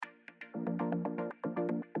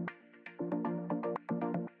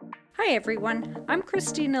Hi everyone, I'm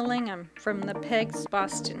Christina Lingham from the PEGS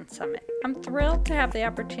Boston Summit. I'm thrilled to have the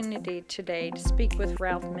opportunity today to speak with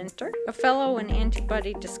Ralph Minter, a fellow in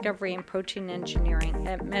antibody discovery and protein engineering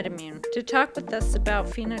at MedImmune, to talk with us about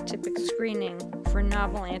phenotypic screening for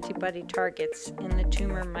novel antibody targets in the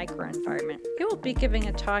tumor microenvironment. He will be giving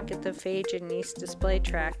a talk at the Phage and Yeast Display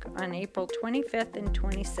Track on April 25th and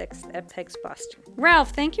 26th at PEGS Boston. Ralph,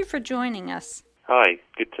 thank you for joining us. Hi,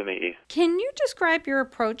 good to meet you. Can you describe your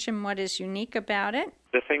approach and what is unique about it?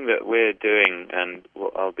 The thing that we're doing and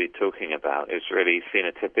what I'll be talking about is really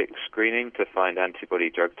phenotypic screening to find antibody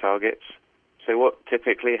drug targets. So what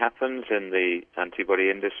typically happens in the antibody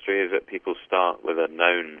industry is that people start with a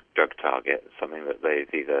known drug target, something that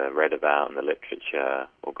they've either read about in the literature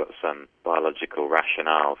or got some biological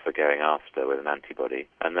rationale for going after with an antibody.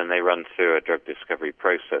 And then they run through a drug discovery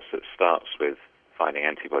process that starts with finding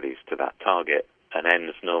antibodies to that target and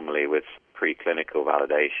ends normally with preclinical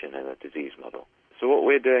validation in a disease model. So what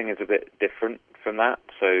we're doing is a bit different from that.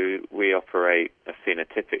 So we operate a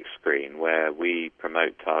phenotypic screen where we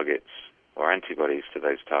promote targets or antibodies to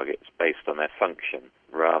those targets based on their function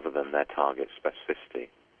rather than their target specificity.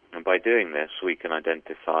 And by doing this, we can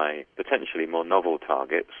identify potentially more novel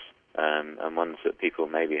targets and ones that people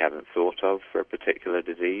maybe haven't thought of for a particular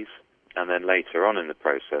disease. And then later on in the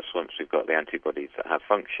process, once we've got the antibodies that have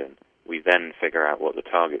function, we then figure out what the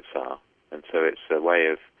targets are. And so it's a way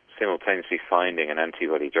of simultaneously finding an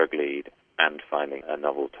antibody drug lead and finding a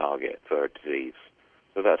novel target for a disease.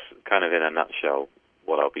 So that's kind of in a nutshell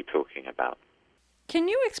what I'll be talking about. Can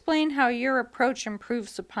you explain how your approach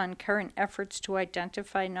improves upon current efforts to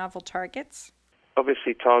identify novel targets?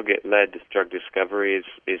 Obviously, target-led drug discovery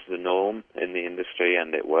is the norm in the industry,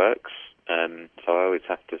 and it works. So I always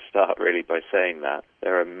have to start really by saying that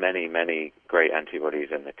there are many, many great antibodies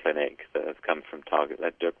in the clinic that have come from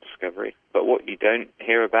target-led drug discovery. But what you don't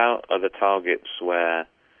hear about are the targets where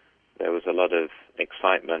there was a lot of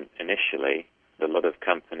excitement initially. A lot of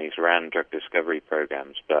companies ran drug discovery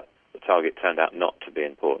programs, but the target turned out not to be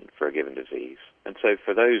important for a given disease. And so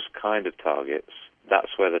for those kind of targets,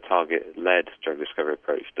 that's where the target-led drug discovery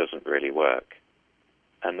approach doesn't really work.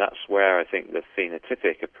 And that's where I think the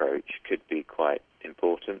phenotypic approach could be quite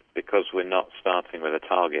important, because we're not starting with a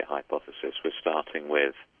target hypothesis. We're starting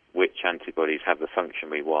with which antibodies have the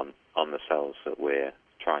function we want on the cells that we're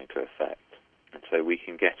trying to affect. And so we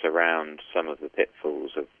can get around some of the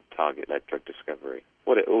pitfalls of target-led drug discovery.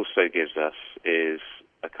 What it also gives us is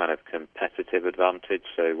a kind of competitive advantage.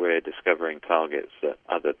 So we're discovering targets that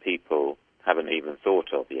other people haven't even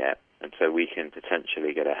thought of yet. And so we can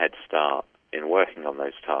potentially get a head start in working on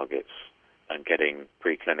those targets and getting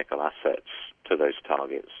preclinical assets to those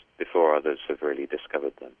targets before others have really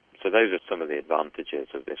discovered them. So those are some of the advantages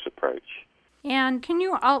of this approach. And can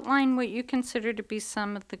you outline what you consider to be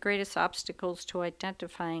some of the greatest obstacles to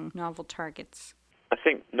identifying novel targets? I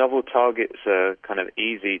think novel targets are kind of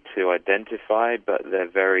easy to identify, but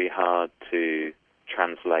they're very hard to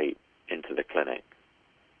translate into the clinic.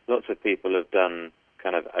 Lots of people have done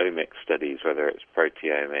kind of omics studies, whether it's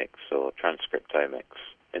proteomics or transcriptomics,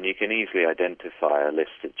 and you can easily identify a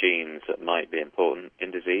list of genes that might be important in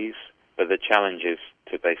disease, but the challenge is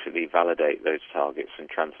to basically validate those targets and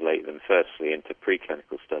translate them firstly into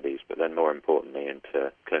preclinical studies, but then more importantly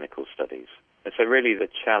into clinical studies. And so really the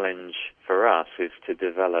challenge for us is to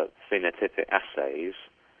develop phenotypic assays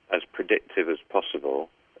as predictive as possible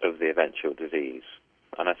of the eventual disease.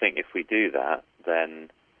 And I think if we do that, then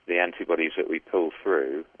the antibodies that we pull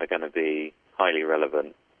through are going to be highly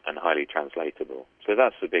relevant and highly translatable. So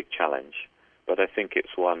that's the big challenge. But I think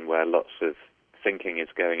it's one where lots of thinking is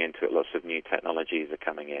going into it, lots of new technologies are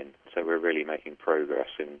coming in. So we're really making progress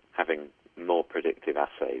in having more predictive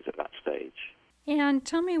assays at that stage. And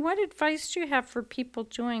tell me, what advice do you have for people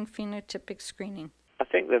doing phenotypic screening? I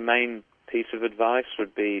think the main piece of advice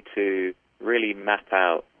would be to really map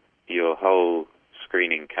out your whole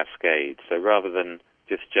screening cascade. So rather than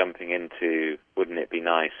just jumping into, wouldn't it be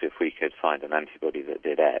nice if we could find an antibody that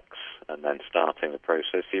did X, and then starting the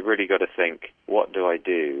process, you've really got to think, what do I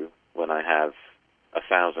do when I have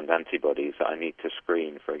 1,000 antibodies that I need to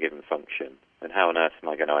screen for a given function? And how on earth am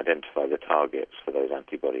I going to identify the targets for those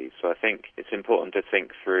antibodies? So I think it's important to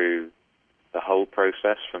think through the whole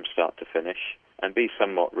process from start to finish and be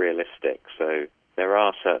somewhat realistic. So there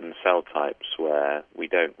are certain cell types where we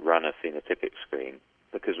don't run a phenotypic screen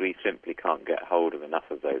because we simply can't get hold of enough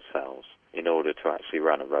of those cells in order to actually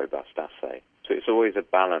run a robust assay. So it's always a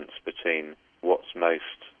balance between what's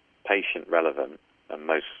most patient relevant and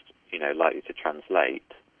most likely to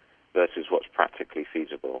translate versus what's practically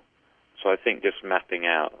feasible. So I think just mapping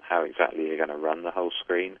out how exactly you're going to run the whole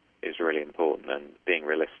screen is really important, and being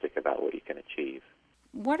realistic about what you can achieve.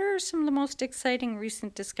 What are some of the most exciting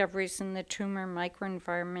recent discoveries in the tumor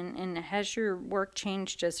microenvironment, and has your work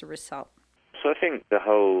changed as a result? So I think the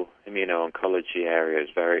whole immuno-oncology area is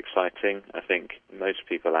very exciting. I think most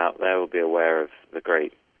people out there will be aware of the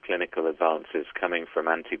great clinical advances coming from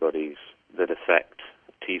antibodies that affect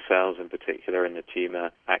T cells in particular in the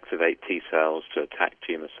tumor, activate T cells to attack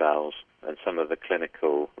tumor cells, and some of the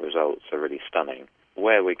clinical results are really stunning.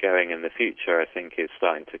 Where we're going in the future, I think, is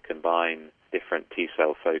starting to combine different T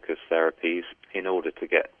cell focused therapies in order to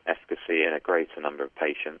get efficacy in a greater number of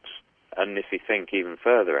patients. And if you think even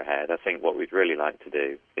further ahead, I think what we'd really like to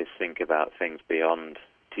do is think about things beyond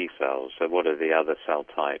T cells. So what are the other cell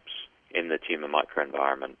types in the tumor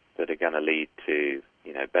microenvironment that are going to lead to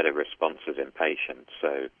better responses in patients?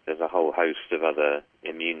 So there's a whole host of other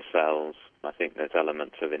immune cells. I think there's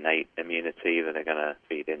elements of innate immunity that are going to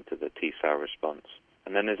feed into the T cell response.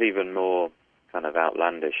 And then there's even more kind of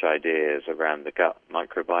outlandish ideas around the gut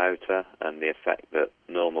microbiota and the effect that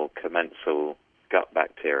normal commensal gut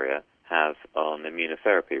bacteria have on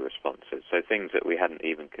immunotherapy responses. So things that we hadn't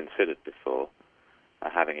even considered before are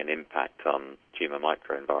having an impact on tumor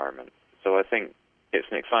microenvironment. So I think it's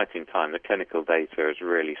an exciting time. The clinical data has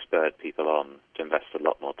really spurred people on to invest a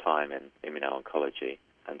lot more time in immuno-oncology.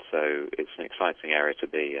 And so it's an exciting area to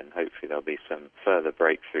be, and hopefully there'll be some further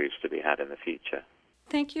breakthroughs to be had in the future.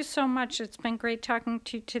 Thank you so much. It's been great talking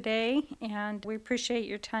to you today, and we appreciate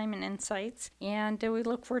your time and insights, and we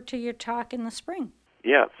look forward to your talk in the spring.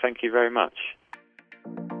 Yeah, thank you very much.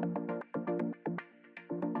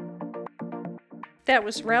 That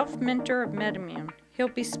was Ralph Minter of MedImmune. He'll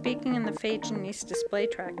be speaking in the Phage and Yeast Display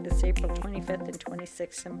Track this April 25th and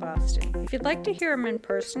 26th in Boston. If you'd like to hear him in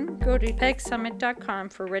person, go to pegsummit.com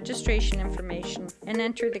for registration information and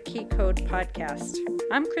enter the key code podcast.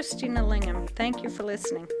 I'm Christina Lingham. Thank you for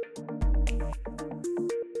listening.